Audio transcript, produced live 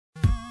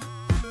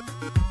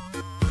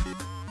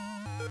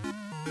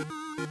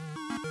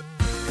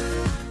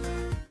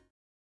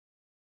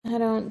I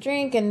don't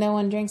drink and no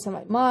one drinks on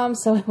my mom,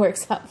 so it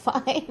works out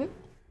fine.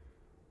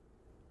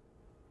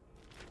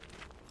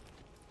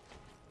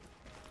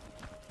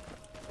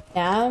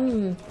 Yeah,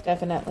 I'm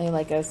definitely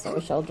like a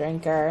social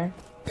drinker.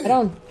 I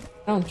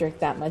don't drink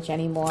that much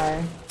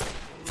anymore.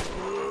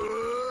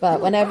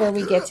 But whenever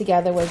we get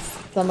together with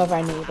some of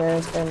our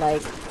neighbors for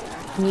like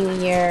New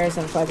Year's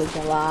and 4th of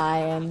July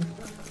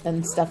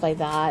and stuff like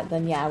that,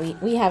 then yeah,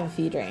 we have a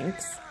few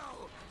drinks.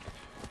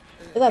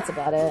 But that's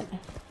about it.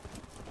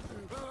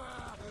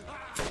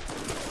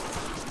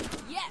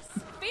 Yes,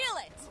 feel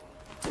it.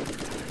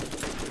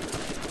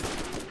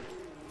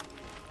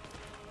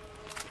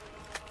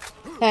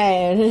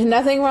 Hey,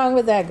 nothing wrong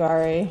with that,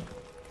 Gari.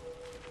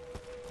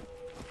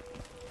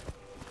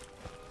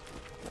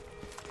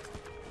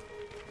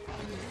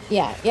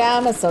 Yeah,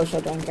 I'm a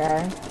social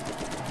drinker.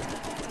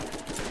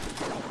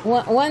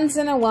 Once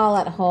in a while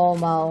at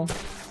home, I'll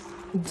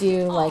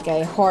do like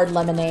a hard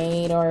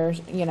lemonade or,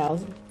 you know,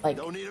 like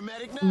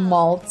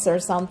malts or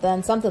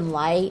something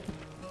light.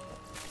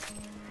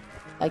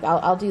 Like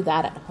I'll do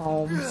that at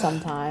home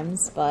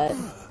sometimes, but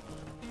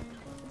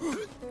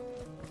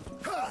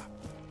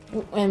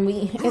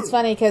it's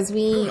funny because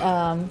we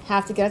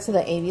have to go to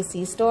the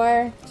ABC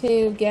store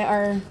to get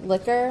our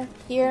liquor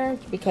here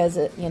because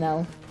it, you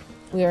know,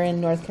 we're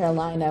in North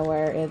Carolina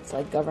where it's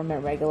like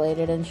government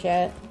regulated and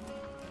shit.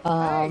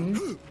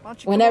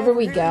 Whenever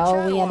we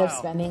go, we end up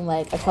spending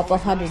like a couple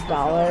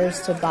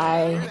 $100s to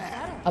buy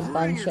a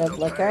bunch of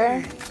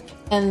liquor,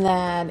 and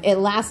then it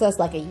lasts us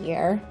like a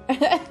year,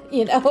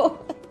 you know?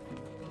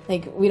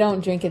 Like, we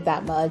don't drink it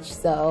that much,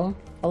 so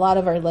a lot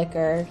of our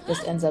liquor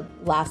just ends up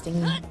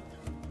lasting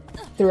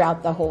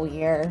throughout the whole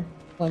year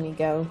when we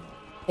go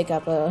pick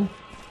up a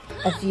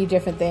few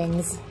different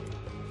things.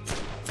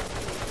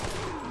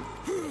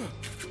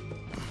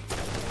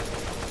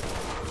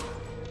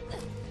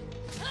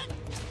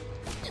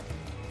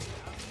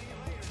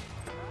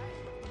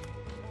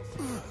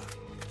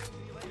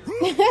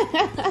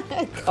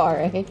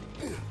 Corey.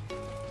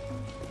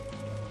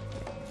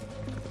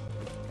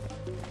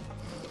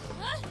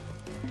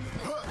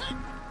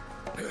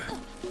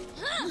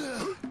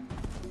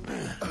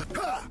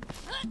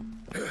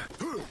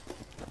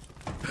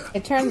 I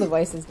turned the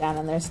voices down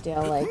and they're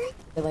still like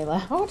really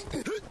loud.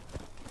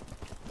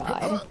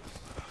 God.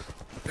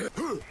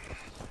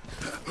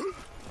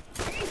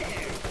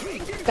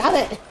 Got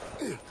it.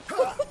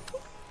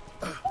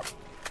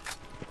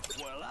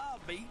 Well, I'll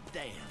be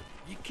damned.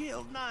 You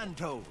killed 9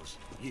 toes.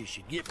 You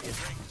should get me a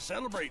drink to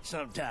celebrate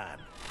sometime.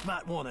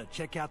 Might want to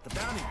check out the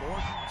bounty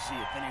board and see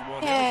if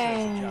anyone else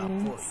has a job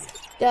for you.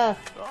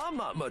 Stuff. Well, I'm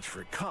not much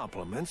for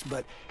compliments,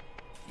 but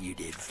you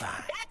did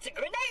fine. That's a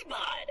grenade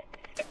mod.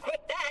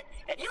 Equip that,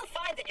 and you'll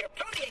find that your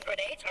protein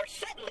grenades are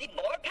suddenly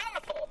more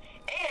powerful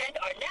and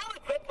are now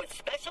equipped with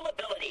special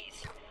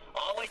abilities.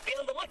 Always be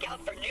on the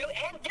lookout for new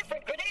and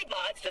different grenade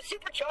mods to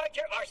supercharge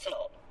your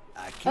arsenal.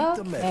 I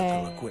keep the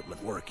medical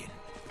equipment working,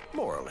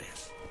 more or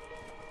less.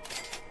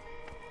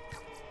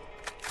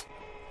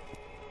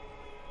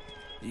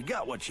 You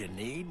got what you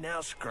need, now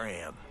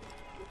scram.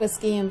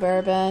 Whiskey and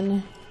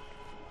bourbon.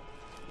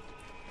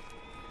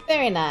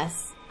 Very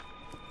nice.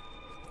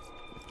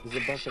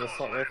 There's a bunch of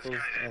assault rifles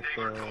at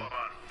the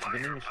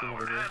vending machine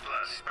over here.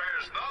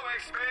 Spares no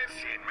expense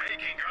in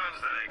making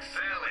guns that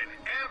excel in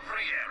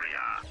every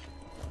area.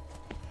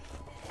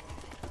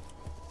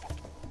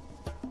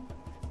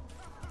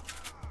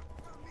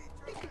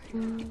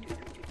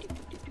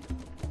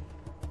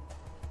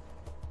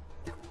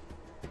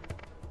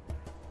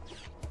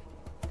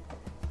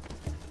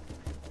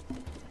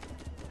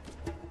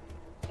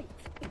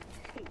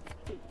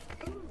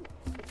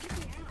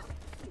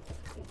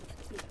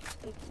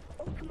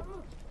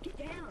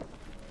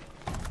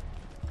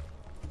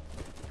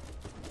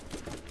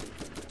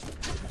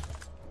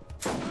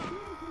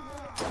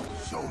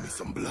 Show me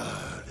some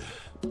blood.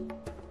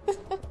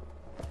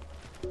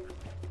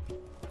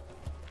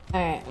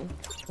 Alright,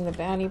 the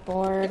bounty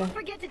board. Don't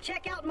forget to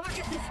check out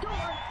Marcus's store.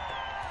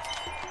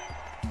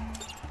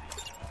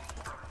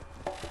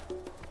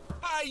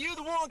 Hey, you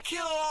the one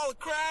killing all the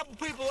crap when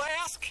people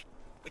ask?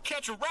 The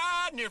catch a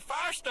ride near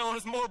Firestone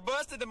is more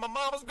busted than my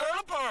mama's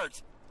girl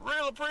parts.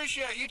 Real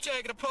appreciate you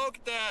taking a poke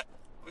at that.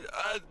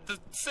 The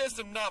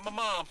system, not my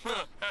mom.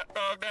 Hot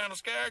dog down a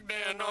skag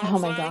down, know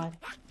what I'm saying?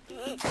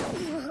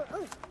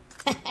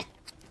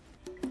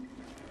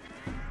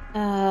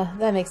 God.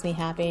 That makes me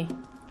happy.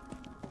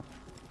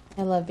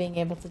 I love being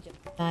able to just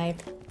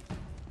snipe.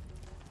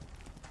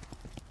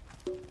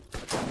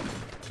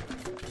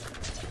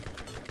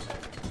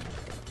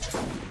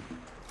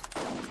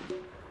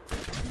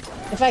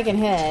 If I can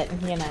hit,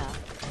 you know.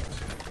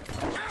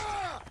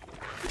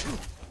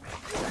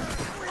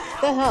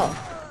 What the hell?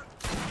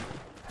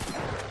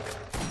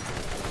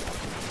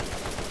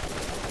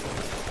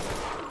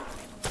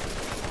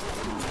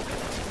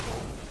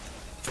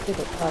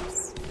 Stupid pups.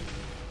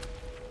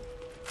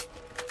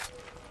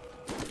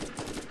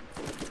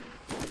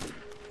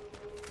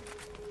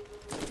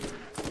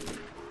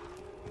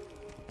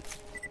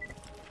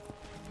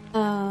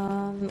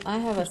 I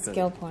have a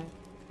skill point.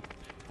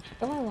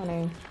 What do I want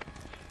to...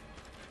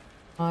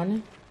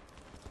 on.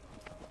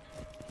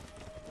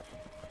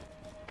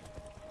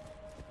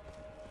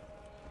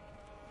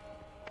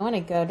 I want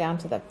to go down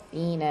to the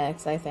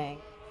Phoenix, I think.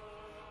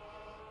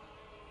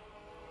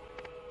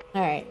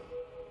 Alright.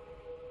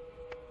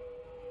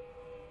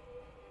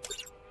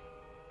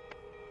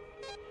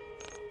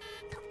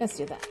 Let's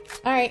do that.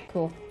 Alright,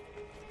 cool.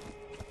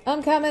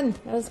 I'm coming!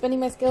 I was spending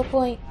my skill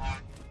point.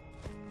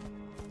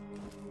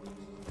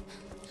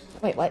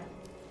 Wait, what?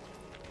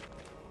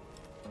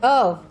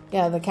 Oh,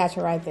 yeah, the catch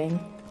a ride thing.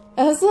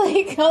 I was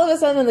like, all of a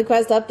sudden the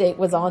quest update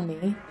was on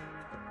me.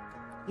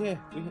 Yeah,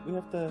 we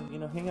have to, you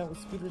know, hang out with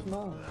Scooter's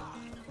mom.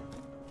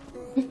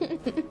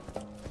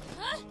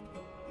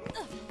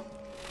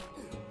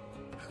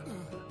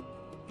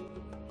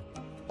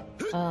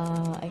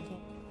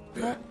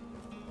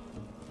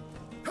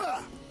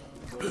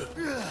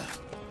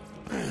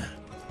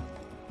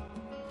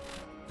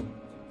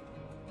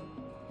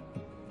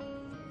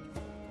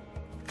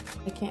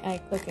 I can't. I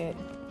click it.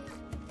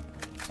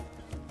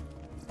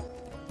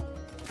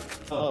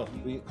 Oh,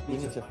 we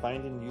need to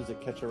find and use a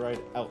catch a ride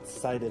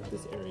outside of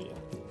this area.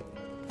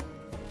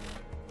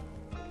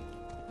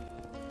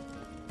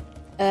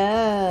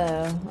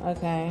 Oh,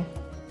 okay.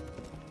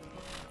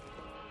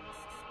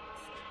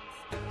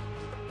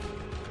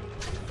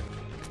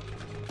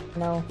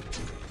 No.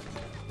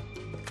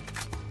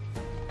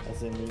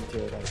 As in need to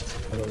like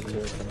go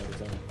here some of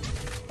his own.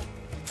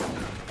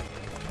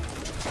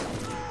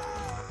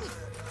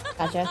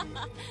 Gotcha.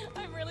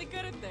 I'm really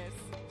good at this.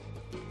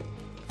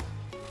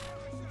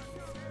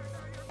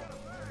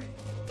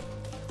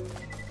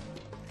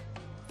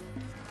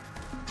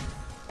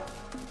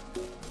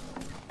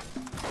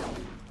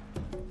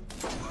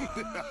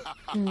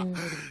 Damn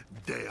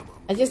 'em.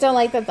 I just don't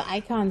like that the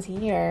icon's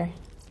here.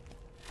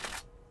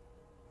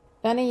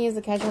 Gonna use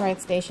the catch a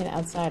ride station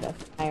outside of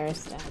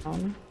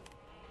Firestone.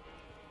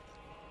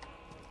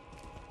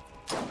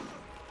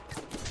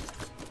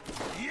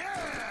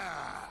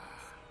 Yeah!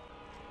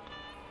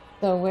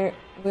 So where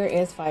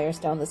is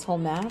Firestone? This whole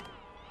map?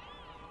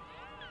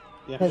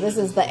 Yeah. Because this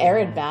is the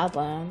arid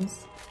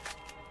Badlands.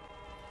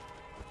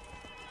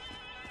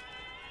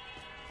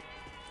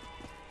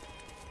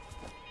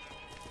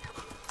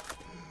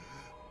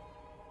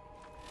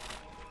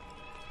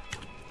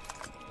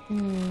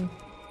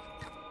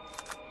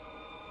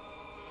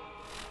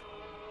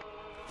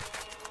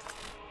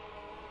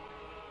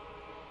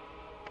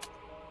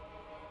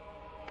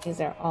 These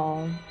are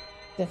all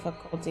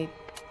difficulty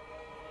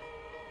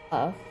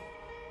tough.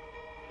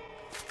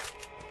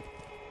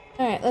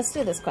 Alright, let's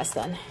do this quest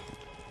then.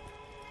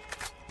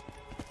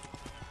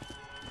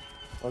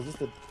 Oh, is this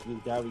the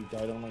guy we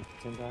died on like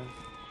 10 times?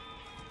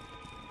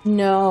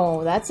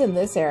 No, that's in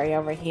this area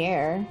over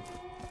here.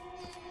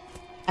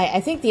 I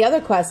think the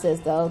other quest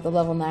is, though, the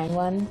level 9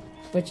 one,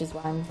 which is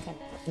why I'm kind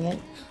of doing it.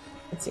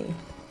 Let's see.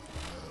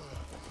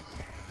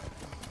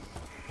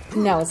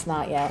 No, it's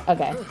not yet.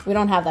 Okay, we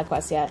don't have that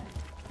quest yet.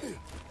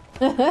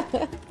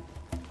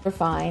 We're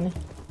fine.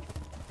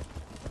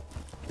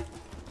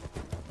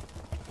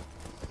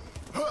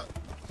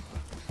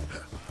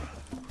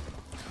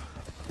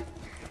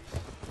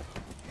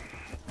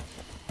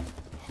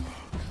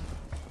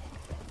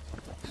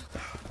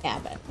 Yeah,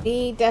 but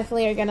we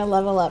definitely are gonna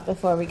level up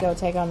before we go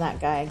take on that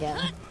guy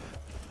again.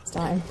 This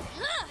time.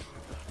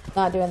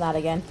 Not doing that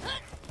again.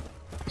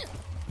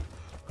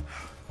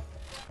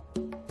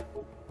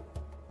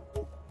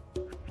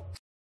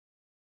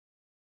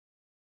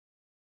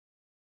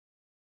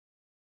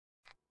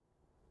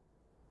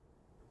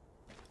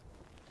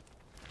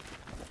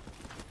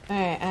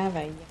 Alright, I have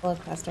a yellow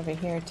quest over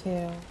here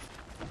too.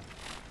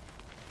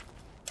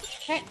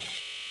 Okay.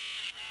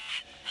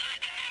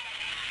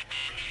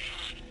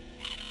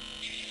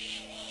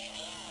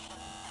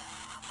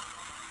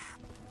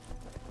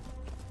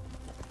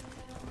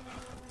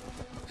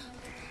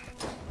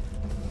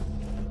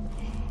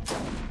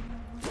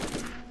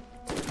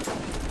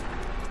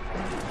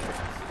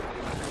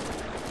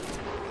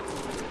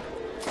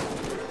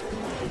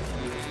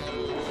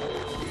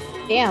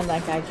 Damn,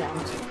 that guy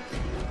jumped.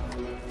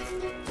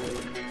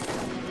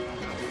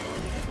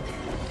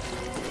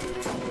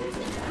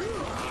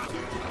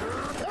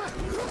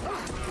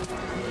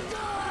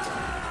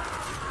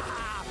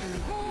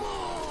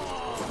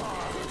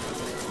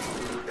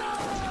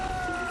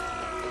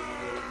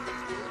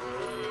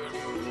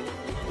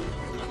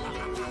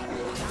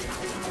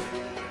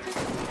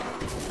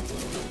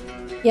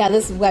 Yeah,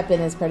 this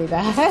weapon is pretty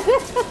bad.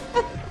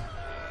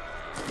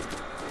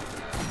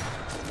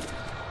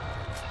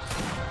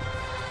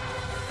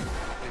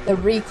 The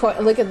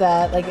recoil, look at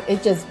that, like,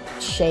 it just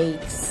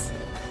shakes.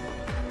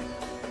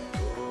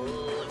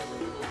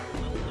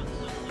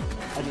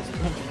 I just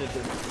punted it.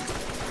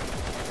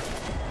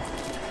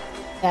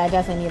 Yeah, I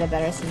definitely need a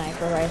better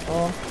sniper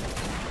rifle.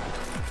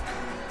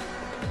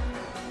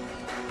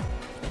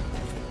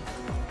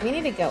 We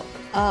need to go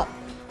up.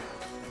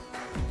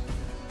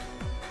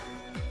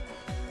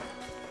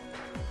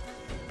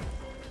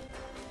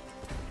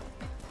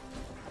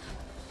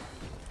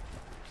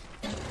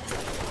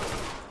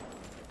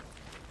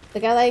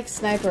 Like, I like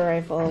sniper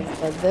rifles,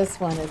 but this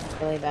one is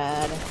really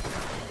bad.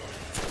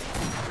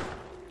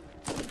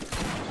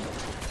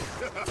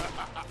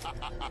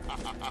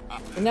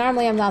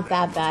 Normally, I'm not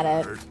that bad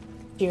at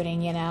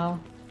shooting, you know?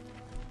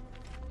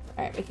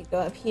 Alright, we could go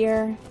up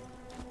here.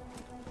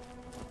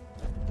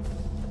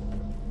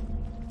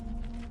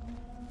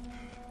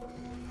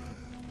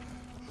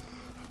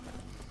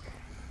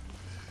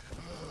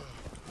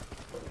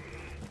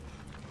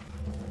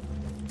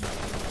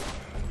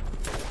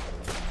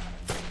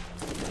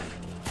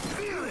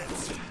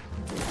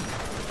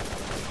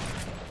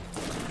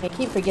 I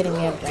keep forgetting we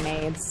have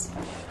grenades.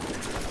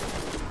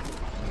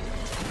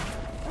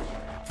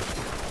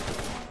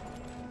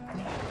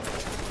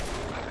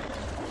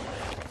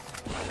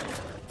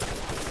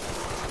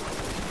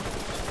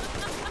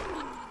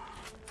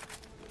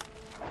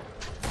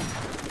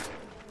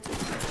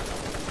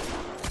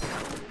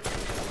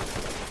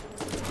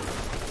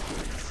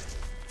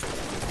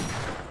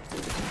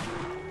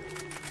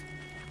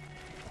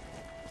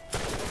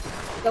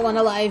 Still one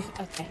alive.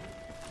 Okay.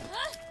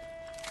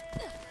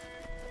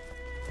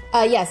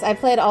 Yes, I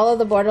played all of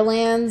the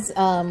Borderlands,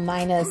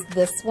 minus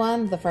this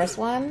one, the first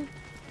one,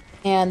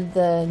 and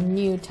the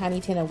new Tiny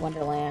Tina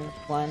Wonderland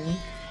one.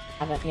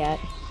 Haven't yet.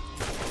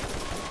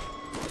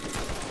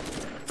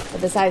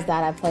 But besides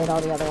that, I've played all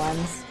the other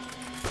ones.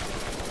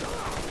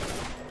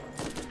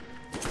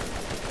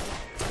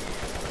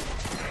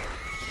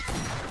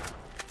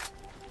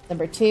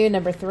 Number 2,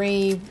 number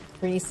 3,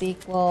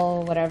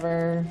 pre-sequel,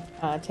 whatever,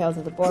 Tales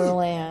of the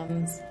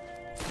Borderlands.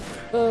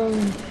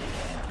 Boom.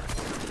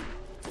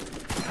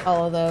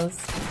 All of those.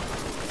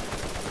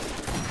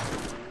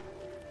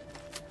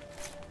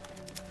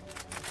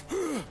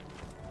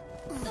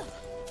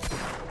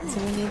 So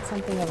we need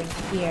something over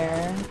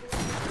here.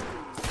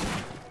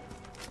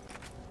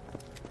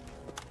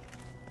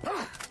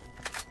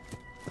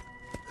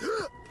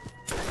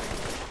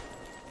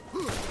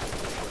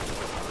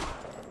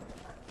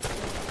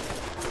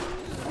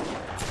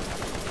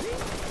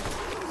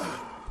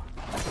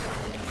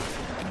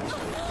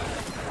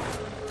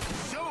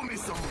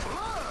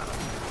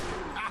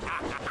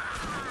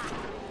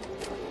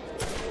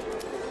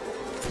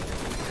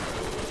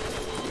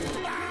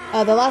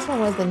 The last one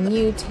was the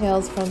new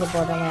Tales from the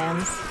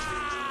Borderlands.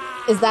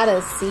 Is that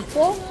a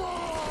sequel?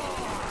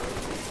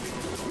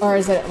 Or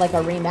is it like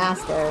a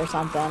remaster or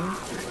something?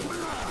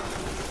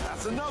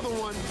 That's another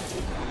one.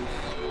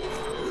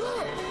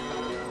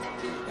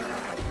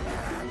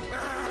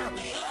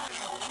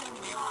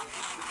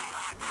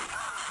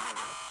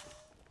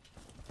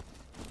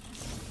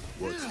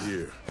 What's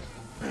here?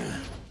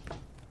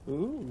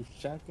 Ooh,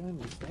 shotgun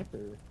and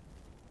sniper.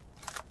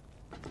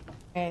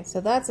 Okay,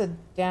 so that's a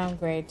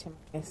downgrade to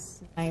my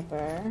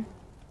sniper.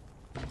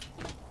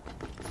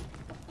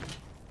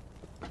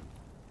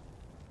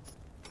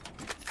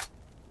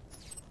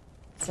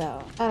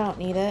 So, I don't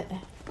need it.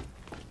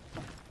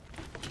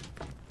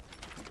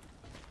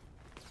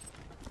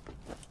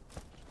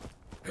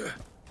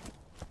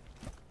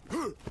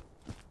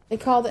 They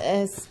called it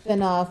a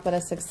spin-off, but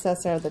a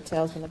successor of the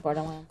Tales from the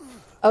Borderlands.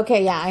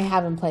 Okay, yeah, I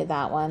haven't played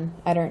that one.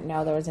 I didn't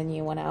know there was a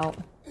new one out.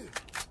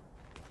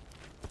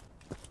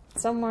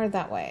 Somewhere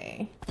that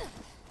way.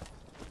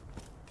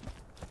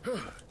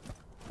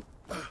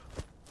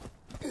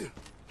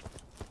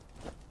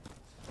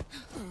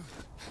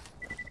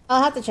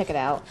 I'll have to check it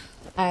out.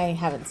 I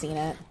haven't seen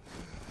it.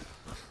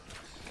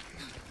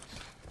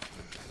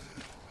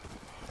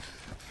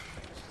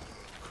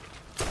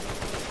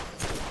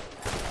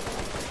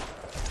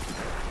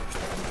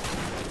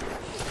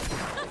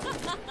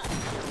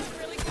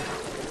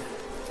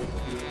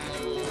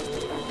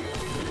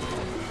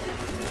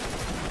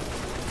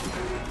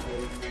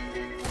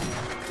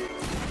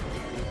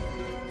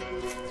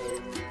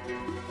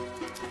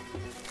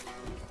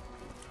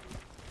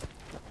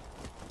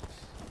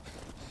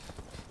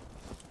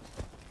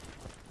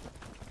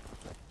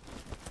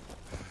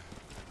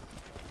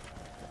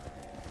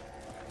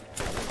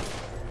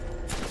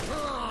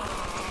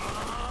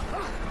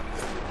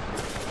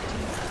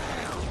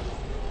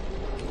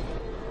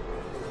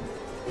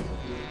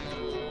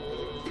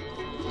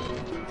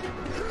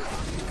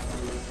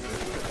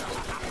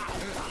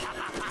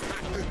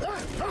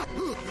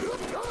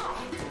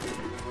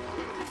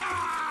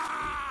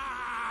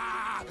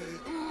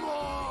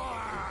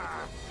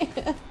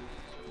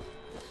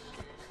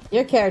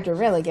 Your character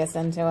really gets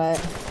into it.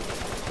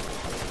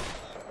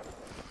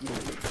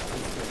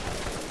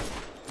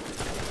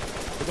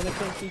 We're gonna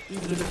kill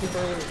these little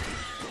people.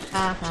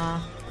 Uh-huh.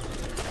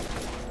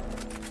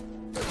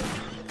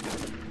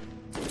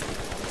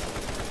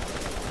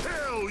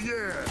 Hell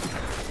yeah!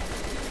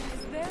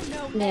 Is there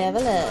no Never end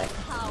to my look.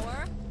 power?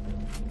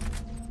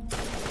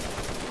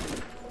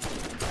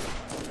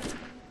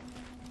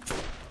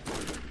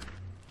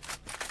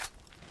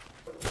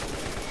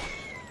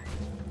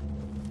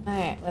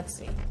 Alright, let's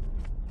see.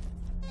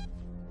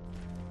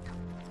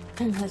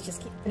 Let's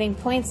just keep putting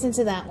points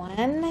into that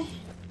one.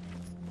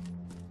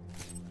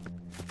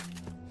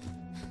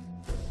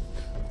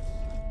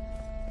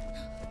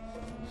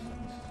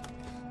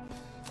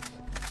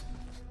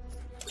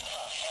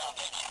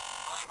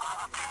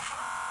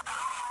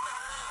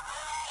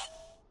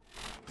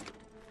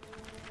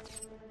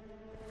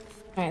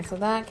 Alright, so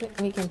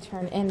that we can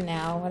turn in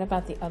now. What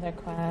about the other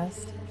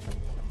quest?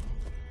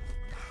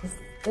 Is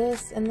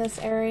this in this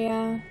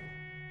area?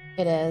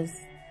 It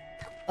is.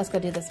 Let's go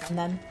do this one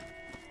then.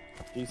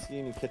 Do you see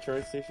any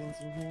catch-ride stations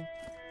in here?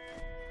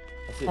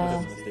 I see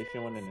there's a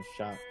station one in a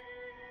shop.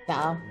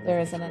 No, there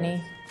isn't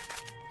any.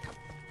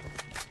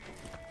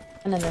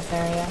 And in this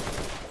area.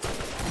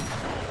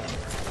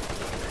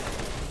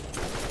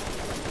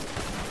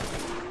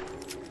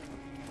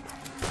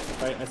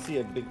 Alright, I see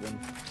a big one.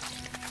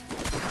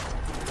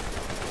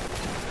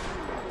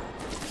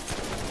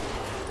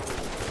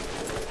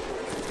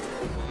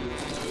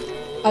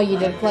 Oh, you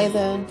did play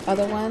the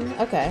other one?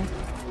 Okay.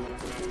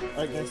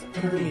 Alright guys,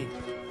 cover me.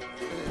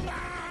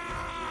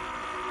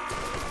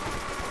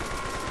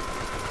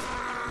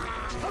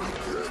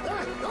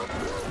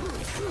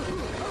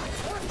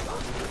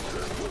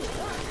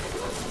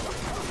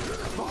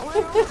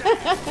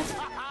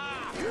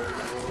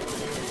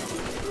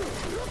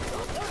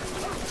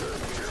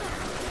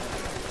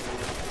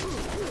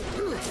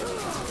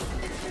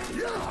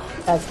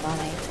 That's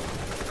funny.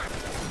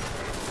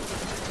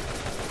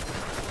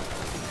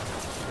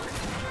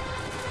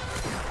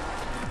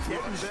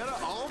 Getting better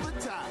all the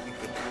time.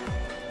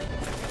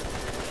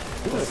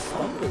 Ooh, a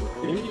stumper.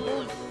 There you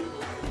go.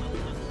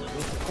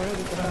 Let's try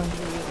this out and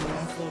get a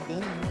nice little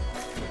gun.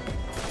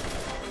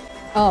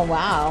 Oh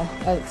wow,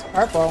 it's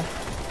purple.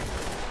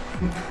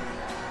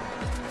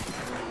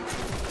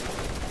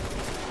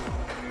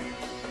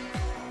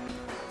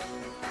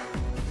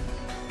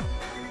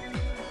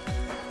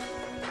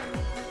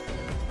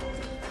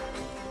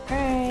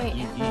 Alright,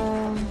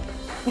 Alright.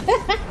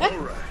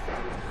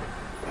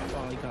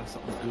 Oh, he got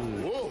something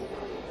good. Whoa.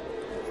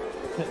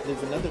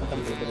 There's another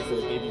thumbnail, but it's a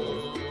baby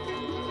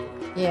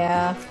one.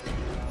 Yeah.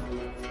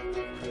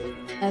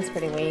 That's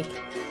pretty weak.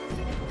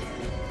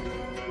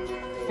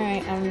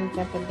 Alright, I'm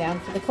jumping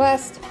down for the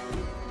quest.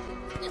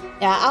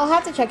 Yeah, I'll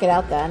have to check it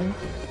out then.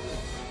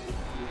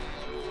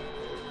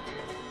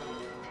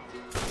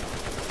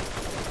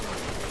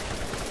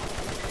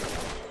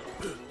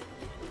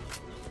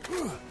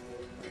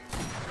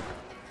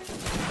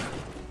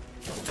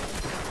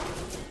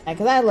 Yeah,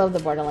 because I love the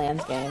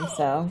Borderlands game,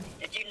 so...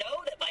 Did you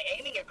know that by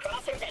aiming your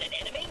crosshairs at an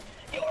enemy,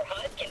 your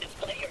HUD can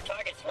display your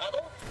target's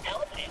level,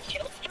 health, and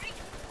shield strength?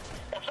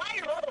 The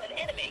higher level an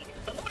enemy,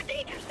 the more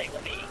dangerous they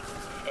will be.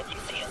 If you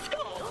see a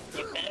skull,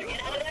 you better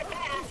get out of there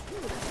fast.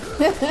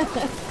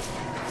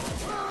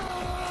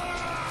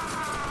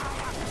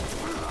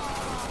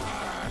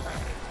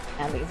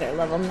 And these are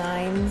level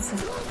 9s.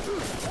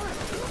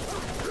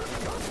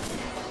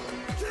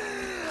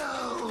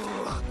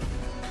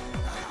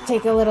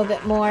 Take a little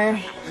bit more.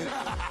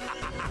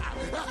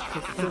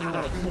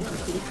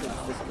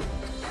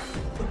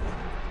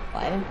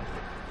 What?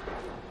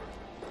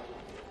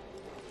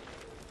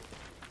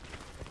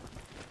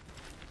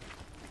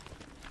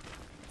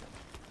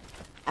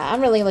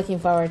 I'm really looking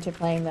forward to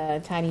playing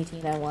the Tiny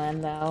Tina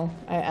one, though.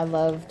 I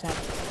love Tiny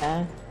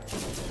Tina.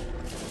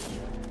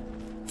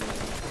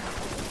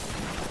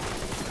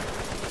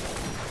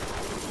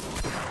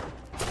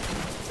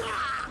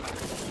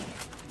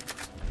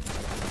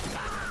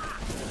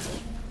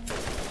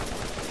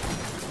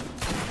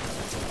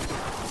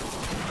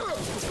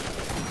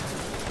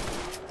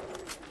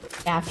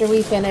 After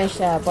we finish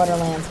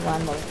Borderlands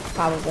 1, we'll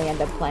probably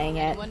end up playing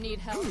it. Anyone need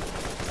help?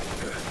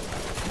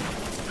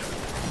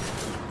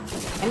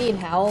 I need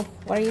help?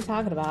 What are you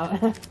talking about?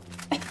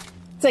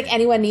 It's like,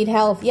 anyone need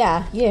help?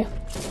 Yeah, you.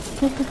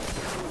 I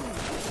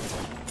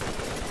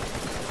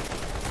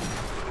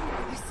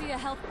see a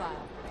health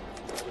vial.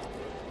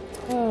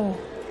 Oh.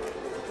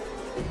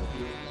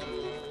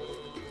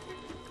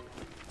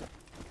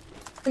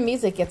 The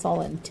music gets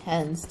all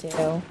intense,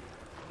 too.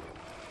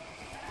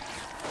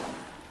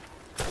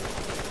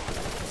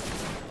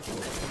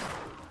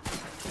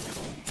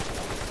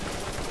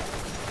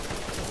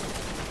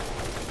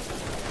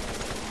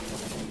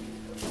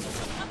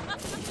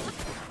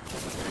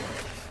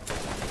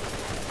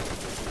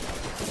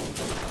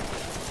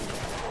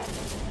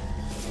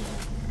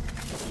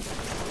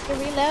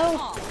 Reload.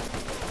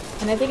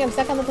 And I think I'm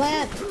stuck on the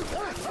plant.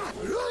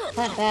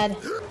 Plant bed.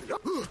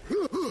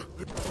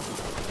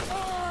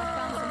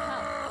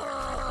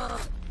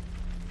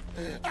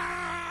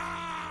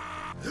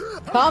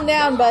 Calm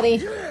down, buddy.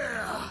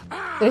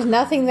 There's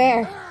nothing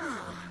there.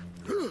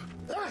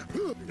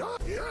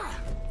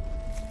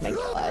 My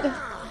God.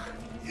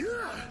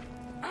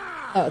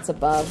 Oh, it's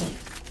above.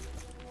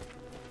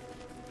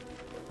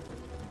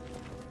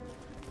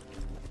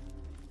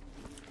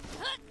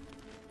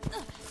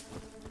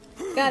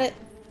 Got it.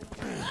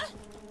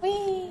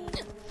 Whee!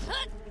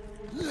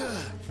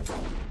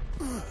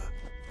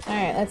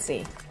 Alright, let's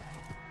see.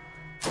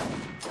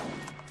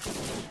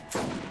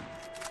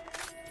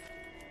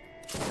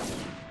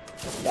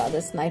 God,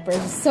 this sniper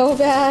is so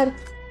bad.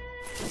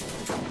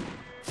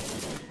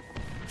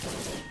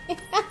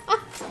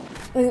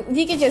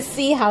 You can just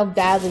see how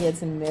badly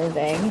it's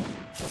moving.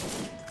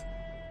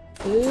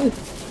 Ooh.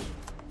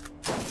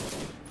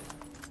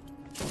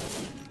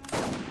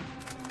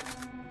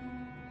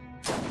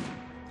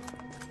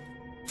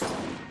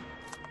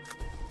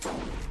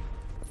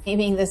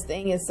 Aiming this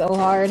thing is so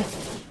hard.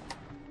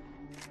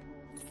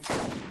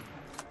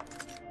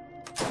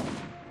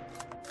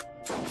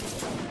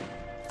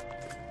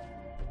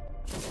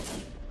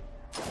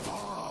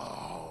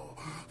 Oh,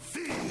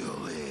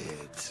 feel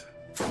it.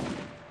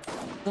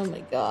 Oh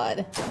my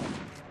god.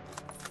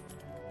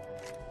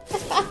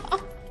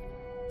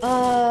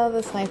 Oh,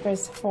 the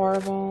sniper's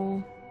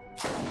horrible.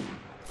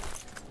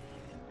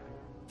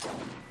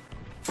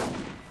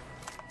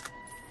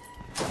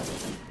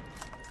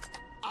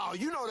 Oh,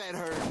 you know that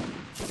hurt.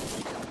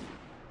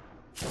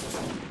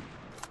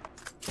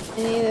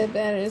 I need a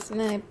better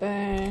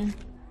sniper.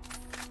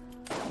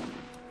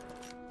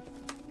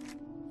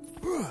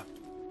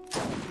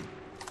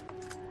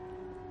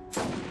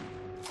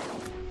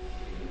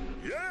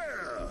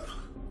 Yeah.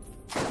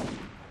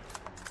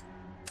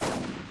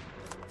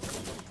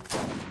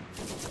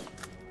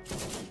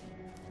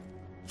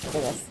 Look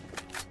at this.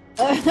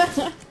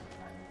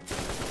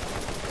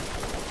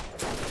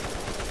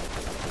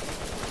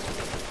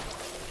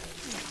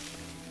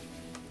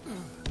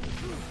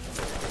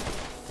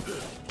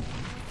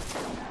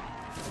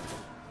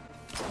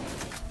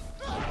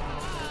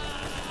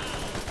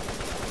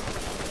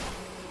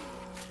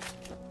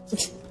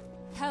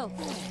 Help.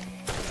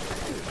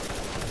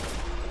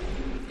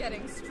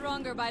 Getting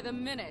stronger by the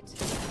minute.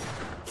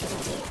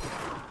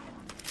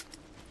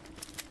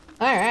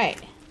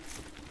 Alright.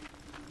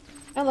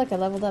 Oh look, I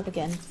leveled up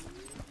again.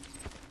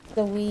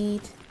 The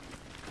wheat.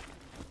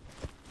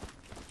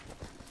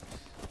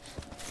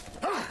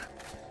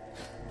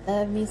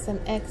 Love me some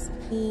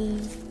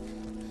XP.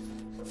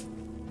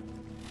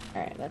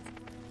 Alright, let's...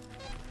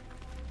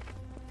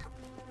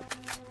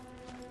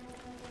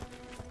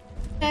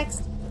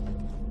 Next.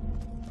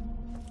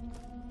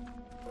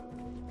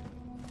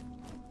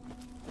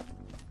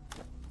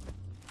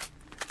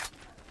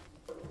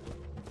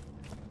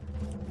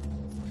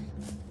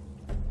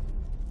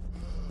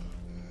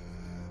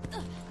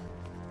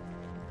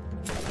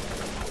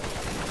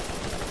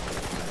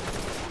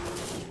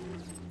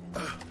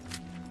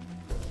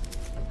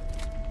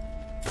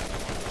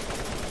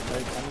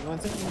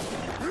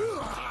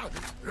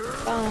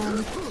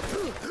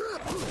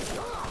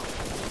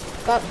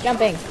 Stop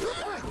jumping.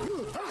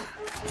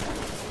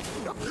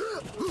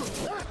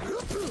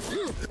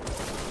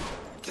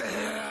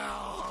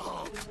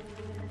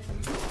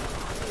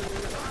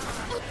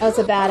 Oh, it's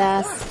a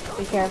badass.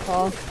 Be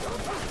careful.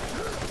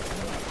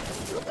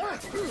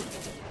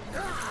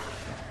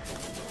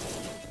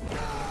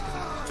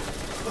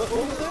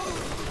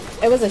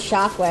 It was a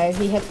shockwave.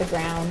 He hit the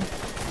ground.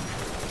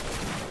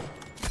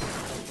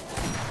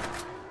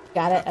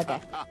 Got it?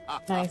 Okay.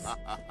 Nice.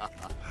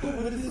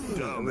 What is this?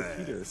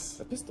 Dumbass.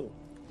 A pistol.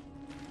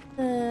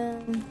 I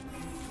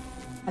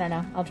don't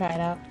know. I'll try it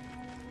out.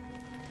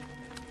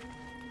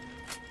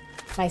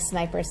 My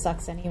sniper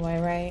sucks anyway,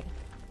 right?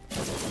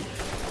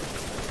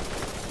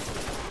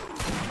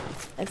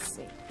 Let's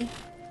see.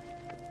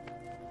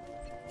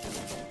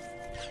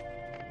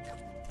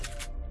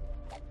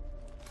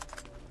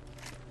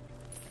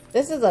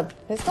 This is a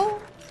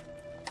pistol?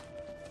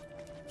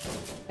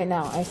 Wait,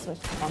 no, I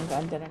switched to one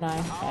gun, didn't I?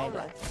 I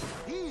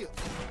did.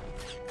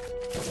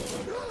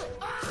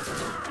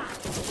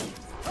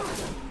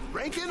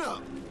 Ranking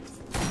up.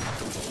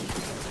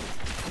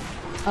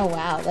 Oh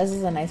wow, this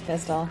is a nice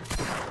pistol.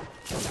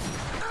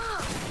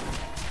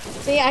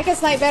 See, I can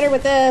snipe better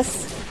with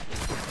this.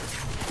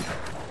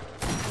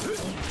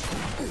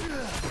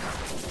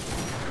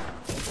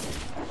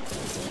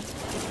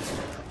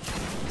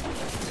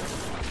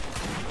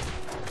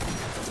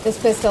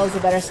 This pistol is a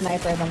better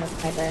sniper than the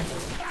sniper.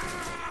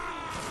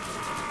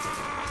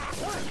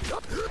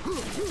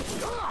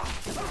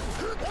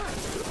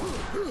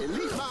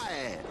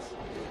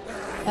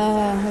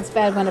 It's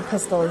bad when a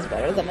pistol is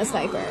better than a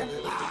sniper.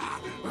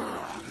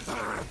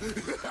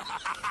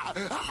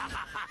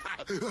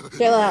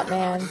 Chill out,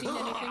 man. Seen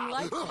anything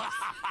like this?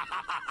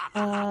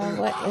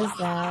 What is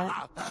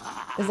that?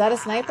 Is that a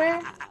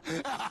sniper?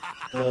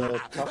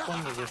 The top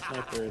one is a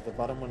sniper, the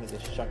bottom one is a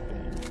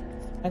shotgun.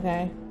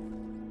 Okay.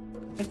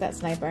 Take that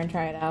sniper and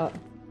try it out.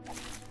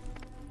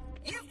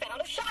 You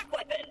found a shock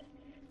weapon.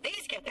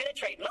 These can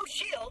penetrate most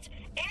shields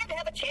and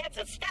have a chance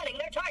of stunning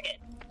their target.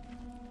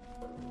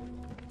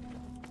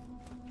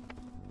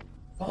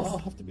 Oh, I'll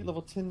have to be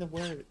level 10 to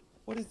wear it.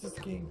 What is this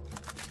game?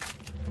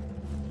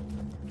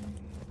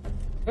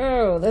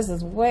 Oh, this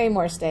is way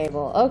more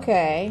stable.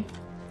 Okay.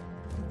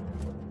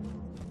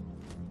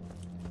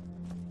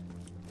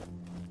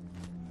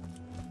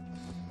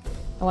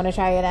 I want to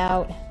try it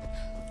out.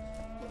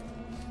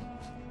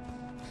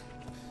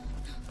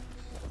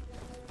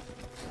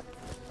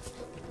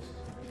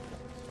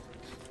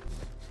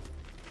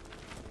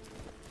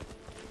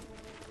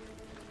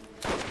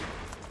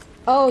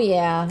 Oh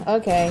yeah,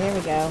 okay, here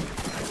we go.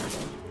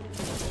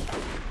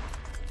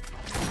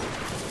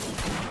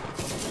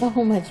 So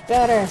much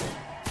better.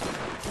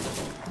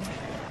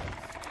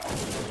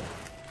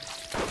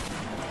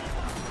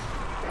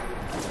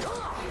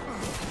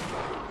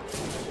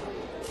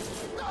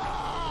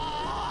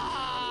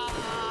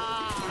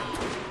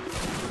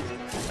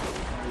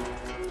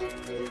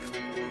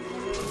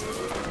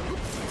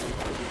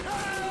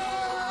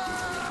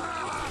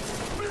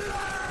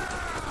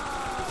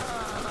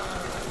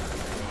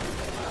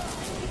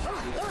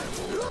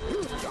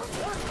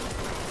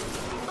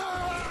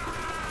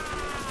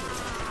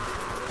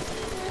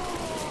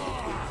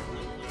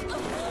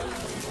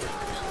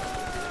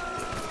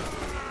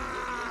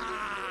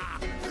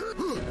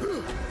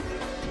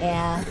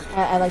 Yeah,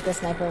 I like the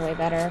sniper way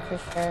better, for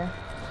sure.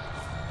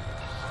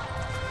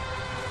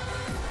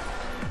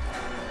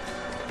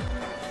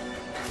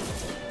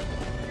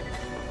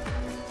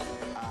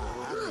 I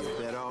feel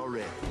better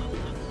already.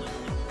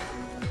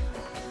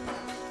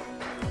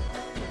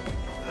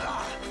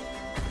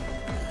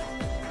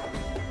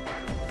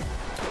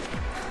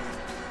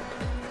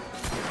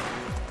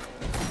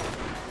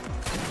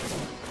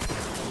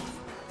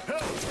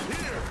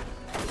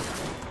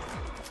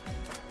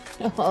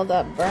 Hold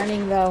up,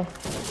 burning though.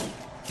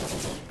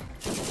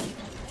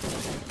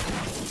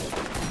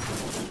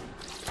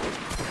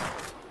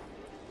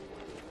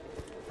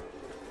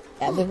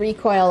 Yeah, the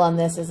recoil on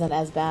this isn't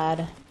as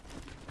bad.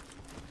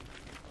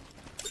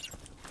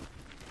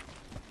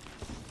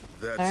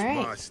 That's All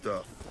right. my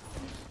stuff.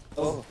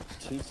 Oh,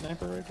 2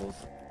 sniper rifles?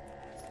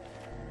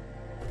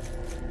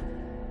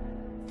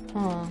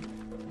 Huh.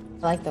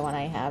 I like the one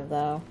I have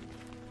though.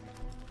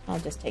 I'll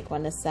just take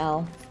one to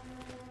sell.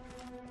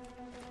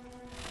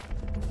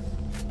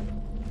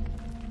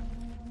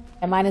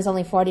 And mine is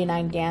only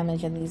 49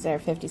 damage and these are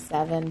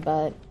 57,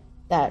 but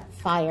that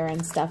fire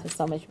and stuff is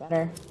so much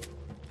better.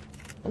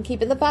 I'm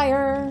keeping the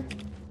fire!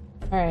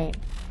 Alright.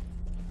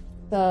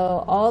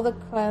 So, all the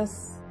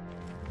quests...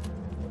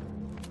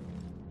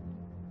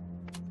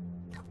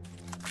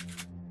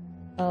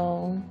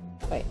 Oh,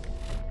 wait.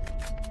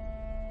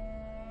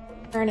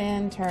 Turn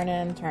in, turn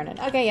in, turn in.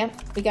 Okay, yeah.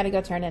 We gotta go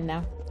turn in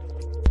now.